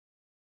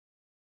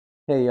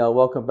Hey, y'all,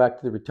 welcome back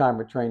to the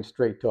Retirement Train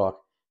Straight Talk,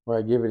 where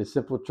I give you the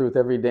simple truth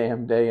every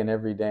damn day in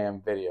every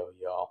damn video,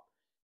 y'all.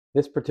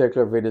 This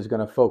particular video is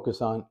going to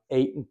focus on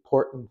 8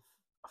 important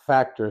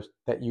factors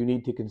that you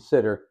need to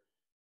consider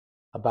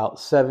about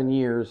 7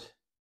 years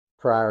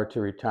prior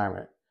to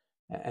retirement.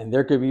 And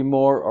there could be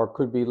more or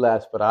could be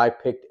less, but I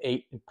picked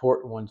 8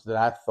 important ones that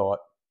I thought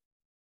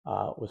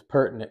was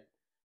pertinent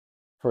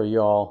for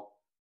y'all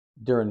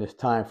during this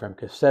time frame,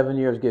 because 7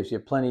 years gives you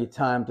plenty of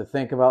time to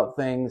think about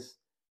things,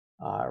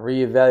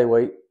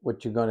 reevaluate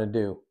what you're going to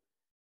do.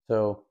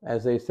 So,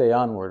 as they say,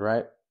 onward,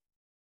 right?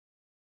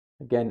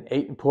 Again,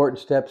 8 important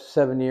steps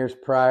 7 years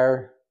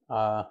prior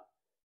to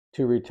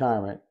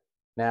retirement.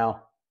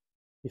 Now,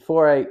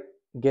 before I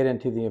get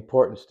into the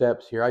important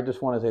steps here, I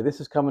just want to say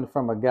this is coming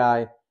from a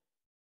guy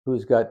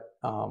who's got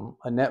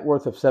a net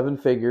worth of 7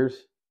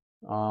 figures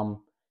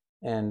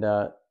and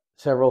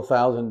several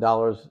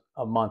 $1,000s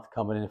a month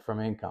coming in from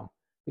income,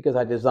 because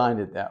I designed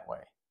it that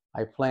way.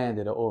 I planned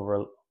it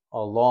over a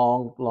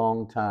long,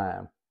 long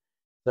time.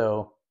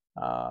 So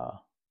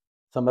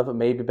some of it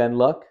may have been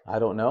luck, I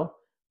don't know,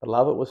 but a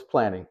lot of it was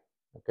planning.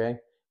 Okay.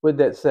 With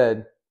that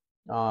said,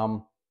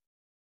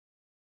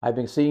 I've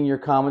been seeing your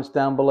comments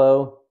down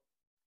below,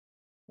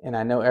 and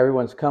I know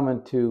everyone's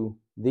coming to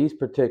these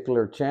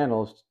particular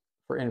channels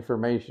for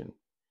information.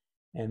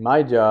 And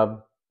my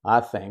job,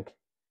 I think,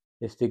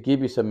 is to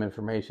give you some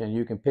information.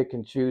 You can pick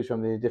and choose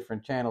from the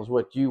different channels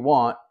what you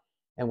want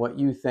and what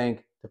you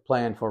think to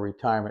plan for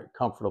retirement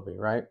comfortably,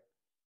 right?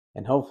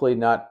 And hopefully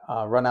not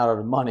run out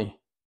of money.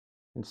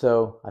 And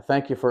so I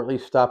thank you for at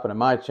least stopping at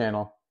my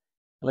channel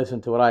and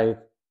listen to what I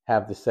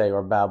have to say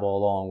or babble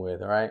along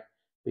with, all right?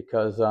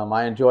 Because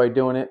I enjoy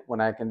doing it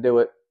when I can do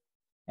it.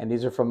 And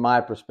these are from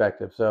my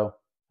perspective. So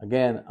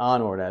again,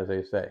 onward, as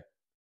they say.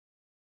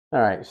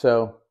 All right,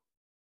 so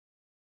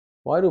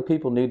why do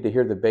people need to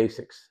hear the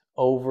basics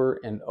over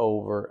and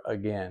over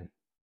again?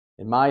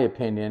 In my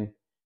opinion,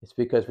 it's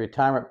because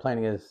retirement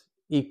planning is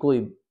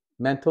equally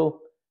mental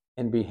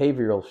and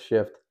behavioral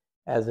shift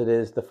as it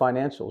is the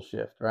financial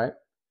shift, right?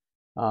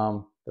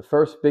 The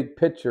first big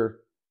picture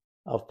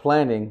of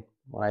planning,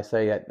 when I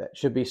say that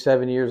should be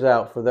 7 years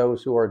out for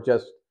those who are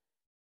just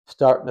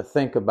starting to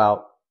think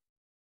about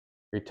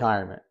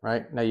retirement,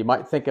 right? Now, you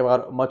might think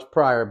about it much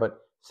prior, but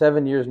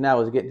 7 years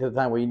now is getting to the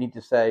time where you need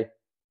to say,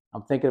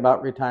 I'm thinking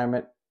about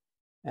retirement,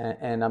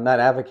 and I'm not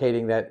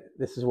advocating that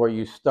this is where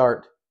you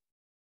start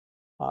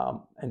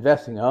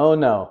investing. Oh,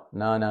 no,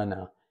 no, no,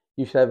 no.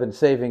 You should have been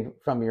saving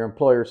from your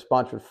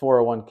employer-sponsored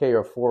 401k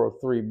or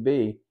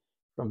 403b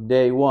from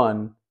day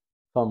one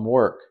from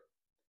work,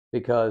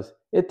 because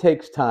it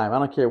takes time. I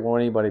don't care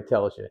what anybody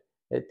tells you.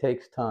 It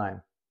takes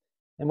time.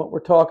 And what we're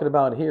talking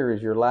about here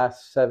is your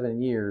last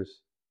 7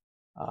 years.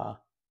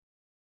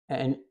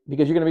 And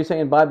because you're going to be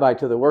saying bye-bye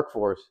to the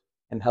workforce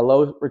and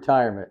hello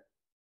retirement.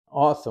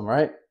 Awesome,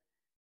 right?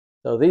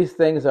 So these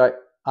things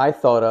I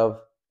thought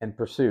of and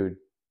pursued.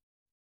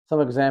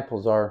 Some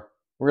examples are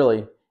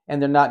really,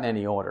 and they're not in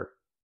any order,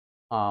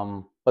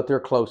 but they're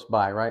close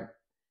by, right?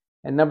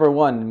 And number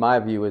one, in my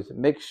view, is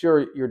make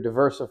sure you're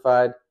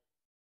diversified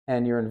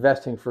and you're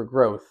investing for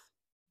growth.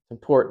 It's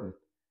important.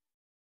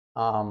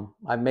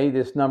 I made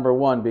this number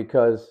one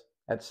because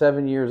at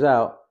 7 years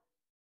out,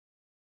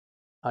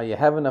 you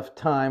have enough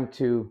time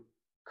to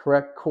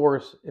correct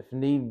course if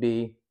need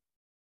be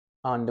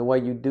on the way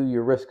you do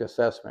your risk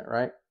assessment,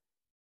 right?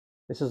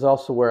 This is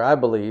also where I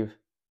believe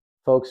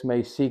folks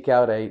may seek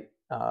out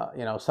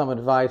some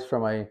advice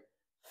from a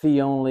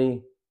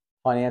fee-only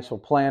financial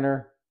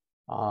planner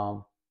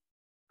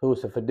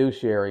who's a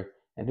fiduciary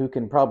and who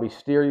can probably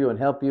steer you and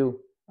help you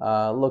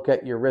look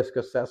at your risk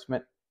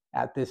assessment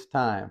at this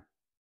time.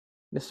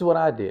 This is what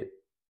I did.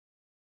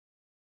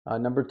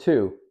 Number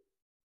two,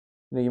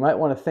 you might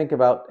want to think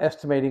about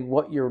estimating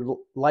what your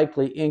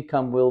likely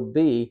income will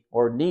be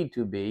or need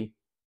to be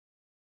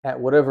at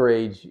whatever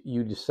age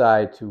you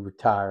decide to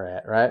retire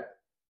at, right?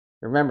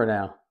 Remember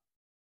now,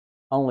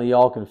 only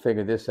y'all can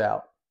figure this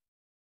out.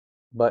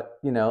 But,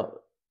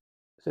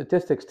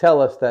 statistics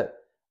tell us that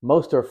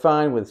most are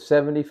fine with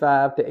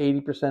 75 to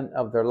 80%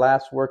 of their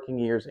last working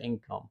year's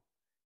income.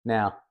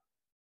 Now,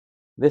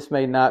 this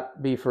may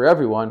not be for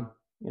everyone.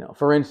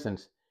 For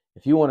instance,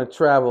 if you want to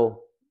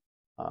travel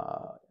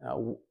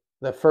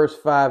the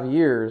first 5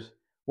 years,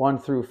 1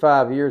 through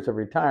 5 years of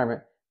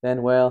retirement,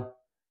 then, well,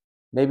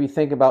 maybe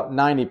think about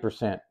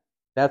 90%.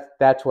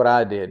 That's what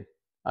I did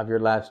of your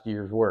last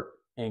year's work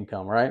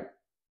income, right?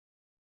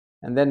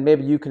 And then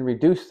maybe you can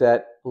reduce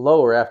that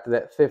lower after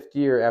that 5th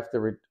year,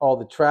 after all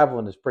the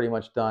traveling is pretty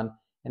much done.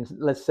 And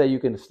let's say you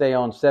can stay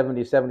on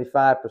 70,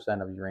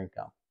 75% of your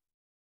income.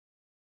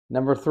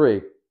 Number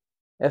three,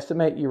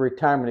 estimate your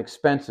retirement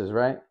expenses,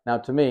 right? Now,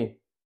 to me,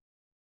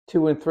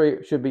 2 and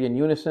 3 should be in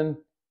unison.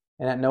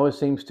 And I know it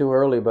seems too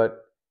early,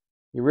 but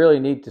you really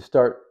need to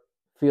start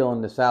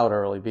feeling this out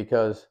early,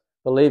 because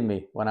believe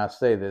me when I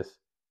say this,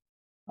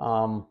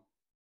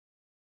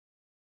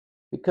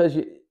 because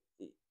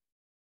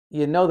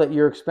you know that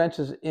your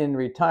expenses in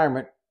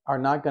retirement are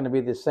not going to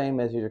be the same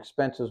as your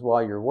expenses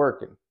while you're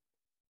working.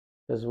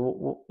 Because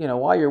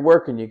while you're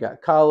working, you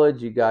got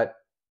college, you got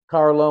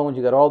car loans,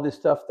 you got all this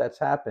stuff that's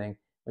happening.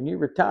 When you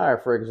retire,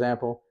 for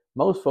example,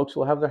 most folks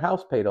will have their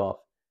house paid off,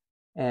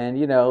 and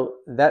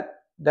that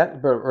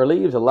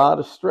relieves a lot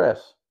of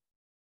stress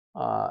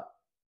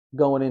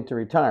going into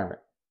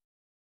retirement.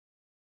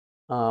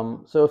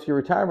 So if your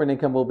retirement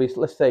income will be,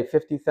 let's say,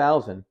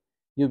 50,000,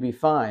 you'll be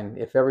fine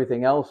if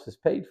everything else is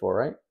paid for,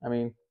 right? I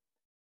mean,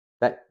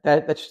 that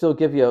should still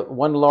give you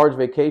one large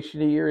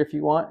vacation a year if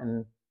you want,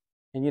 and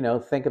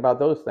think about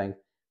those things.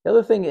 The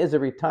other thing is a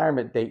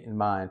retirement date in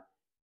mind,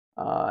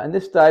 and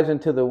this dives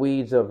into the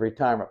weeds of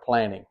retirement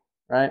planning,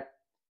 right?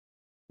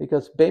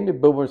 Because baby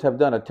boomers have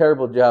done a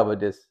terrible job of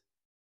this,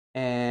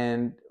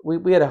 and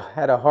we had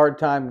a hard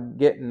time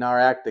getting our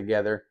act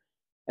together,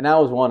 and I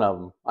was one of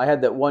them. I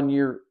had that 1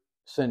 year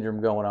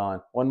syndrome going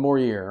on. One more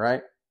year,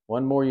 right?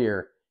 One more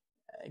year,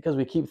 because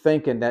we keep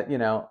thinking that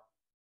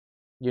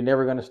you're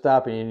never going to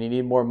stop and you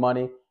need more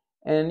money,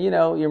 and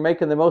you're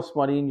making the most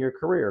money in your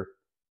career.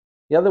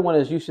 The other one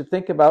is you should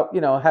think about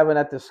having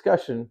that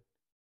discussion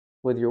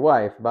with your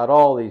wife about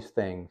all these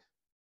things.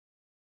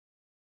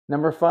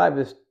 Number 5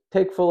 is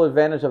take full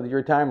advantage of your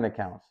retirement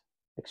accounts,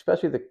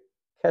 especially the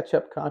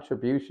catch-up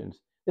contributions.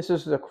 This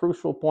is a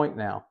crucial point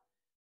now.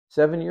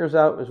 7 years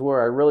out is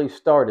where I really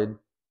started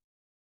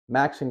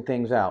maxing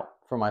things out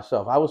for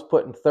myself. I was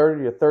putting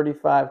 30 to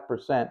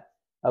 35%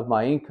 of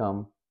my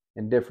income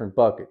in different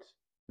buckets.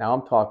 Now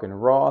I'm talking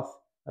Roth,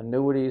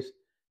 annuities,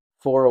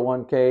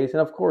 401ks, and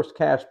of course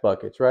cash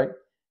buckets, right?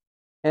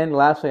 And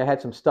lastly, I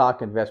had some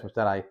stock investments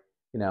that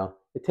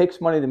it takes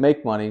money to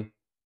make money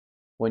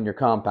when you're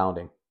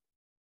compounding.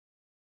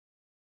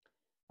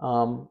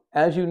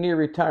 As you near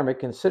retirement,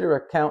 consider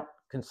account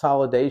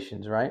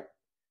consolidations, right?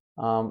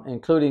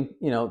 Including,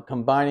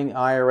 combining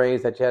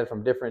IRAs that you had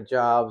from different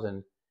jobs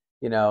and,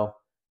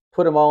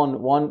 put them all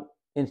in one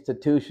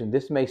institution.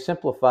 This may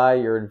simplify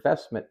your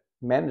investment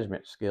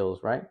management skills,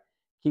 right?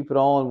 Keep it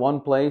all in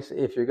one place.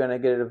 If you're going to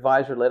get an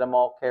advisor, let them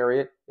all carry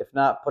it. If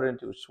not, put it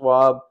into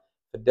Schwab,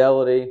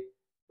 Fidelity,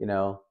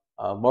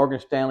 Morgan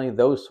Stanley,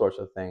 those sorts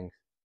of things.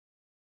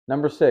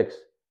 Number 6,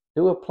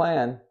 do a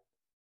plan.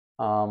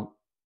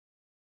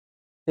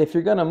 If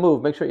you're going to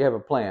move, make sure you have a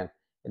plan.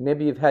 And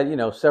maybe you've had,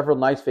 several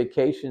nice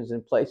vacations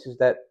in places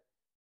that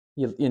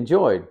you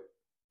enjoyed.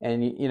 And,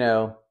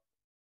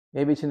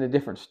 maybe it's in a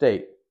different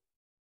state.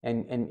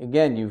 And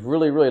again, you've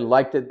really, really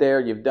liked it there.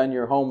 You've done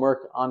your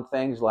homework on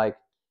things like,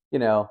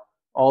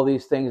 all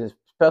these things,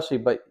 especially,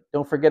 but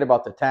don't forget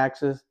about the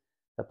taxes,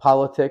 the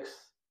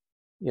politics,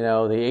 the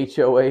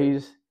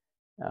HOAs,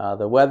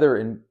 the weather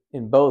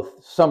in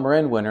both summer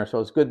and winter. So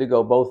it's good to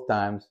go both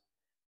times.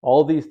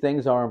 All these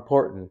things are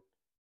important.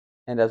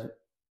 And as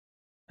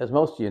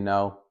most of you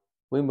know,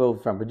 we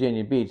moved from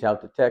Virginia Beach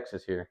out to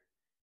Texas here.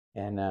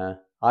 And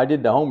I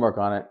did the homework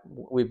on it.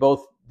 We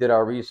both did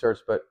our research,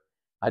 but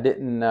I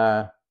didn't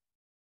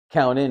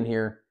count in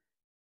here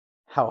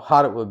how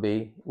hot it would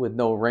be with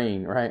no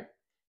rain, right?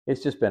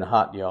 It's just been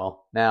hot,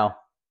 y'all. Now,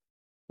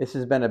 this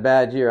has been a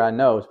bad year. I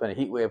know it's been a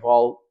heat wave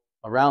all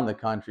around the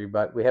country,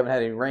 but we haven't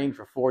had any rain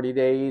for 40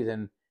 days,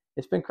 and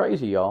it's been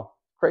crazy, y'all.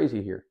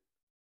 Crazy here.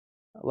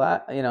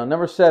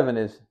 Number 7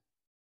 is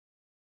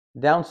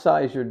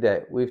downsize your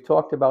debt. We've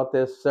talked about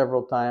this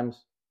several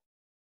times,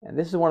 and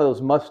this is one of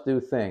those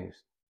must-do things.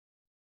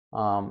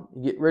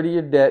 Get rid of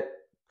your debt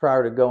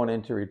prior to going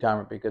into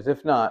retirement, because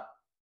if not,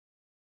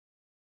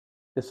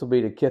 this will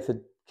be the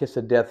kiss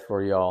of death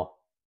for y'all.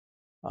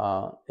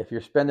 If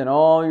you're spending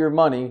all your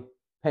money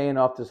paying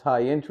off this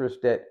high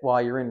interest debt while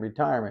you're in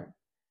retirement,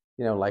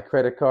 like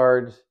credit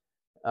cards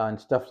and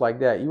stuff like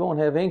that, you won't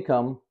have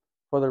income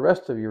for the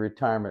rest of your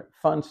retirement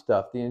fun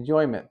stuff, the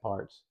enjoyment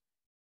parts.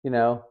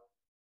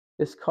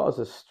 This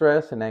causes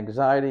stress and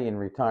anxiety in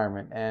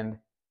retirement, and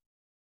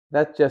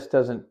that just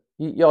doesn't,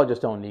 y'all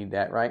just don't need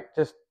that, right?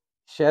 Just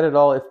shed it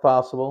all if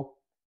possible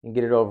and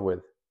get it over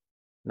with.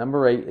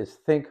 Number 8 is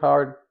think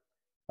hard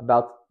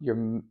about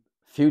your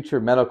future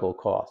medical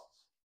costs.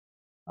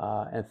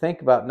 And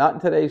think about not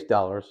in today's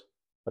dollars,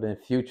 but in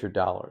future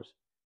dollars,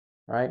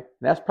 right? And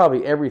that's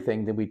probably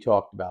everything that we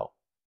talked about.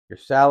 Your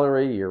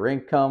salary, your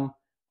income,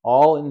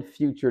 all in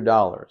future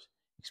dollars,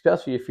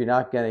 especially if you're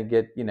not going to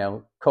get,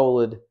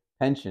 COLA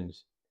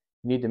pensions.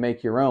 You need to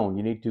make your own.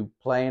 You need to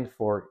plan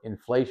for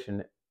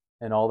inflation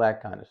and all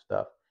that kind of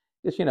stuff.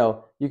 Just,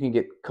 you can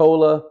get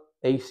COLA,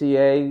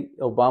 ACA,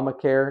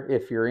 Obamacare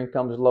if your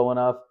income is low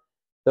enough,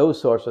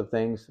 those sorts of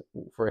things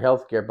for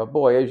healthcare. But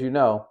boy, as you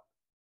know,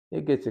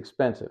 it gets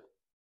expensive.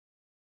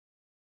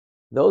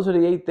 Those are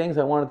the 8 things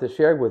I wanted to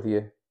share with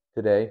you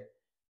today,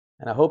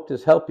 and I hope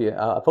this helped you.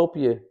 I hope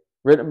you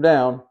write them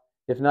down.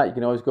 If not, you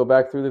can always go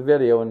back through the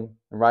video and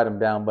write them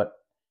down, but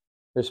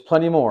there's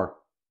plenty more.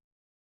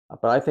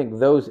 But I think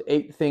those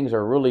 8 things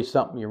are really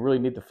something you really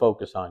need to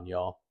focus on,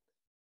 y'all,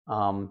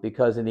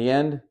 because in the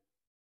end,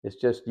 it's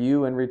just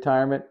you in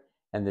retirement,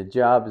 and the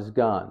job is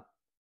gone.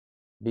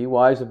 Be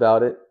wise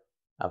about it.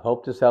 I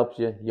hope this helps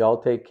you.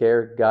 Y'all take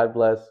care. God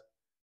bless.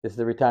 This is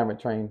the Retirement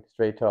Train.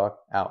 Straight Talk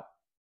out.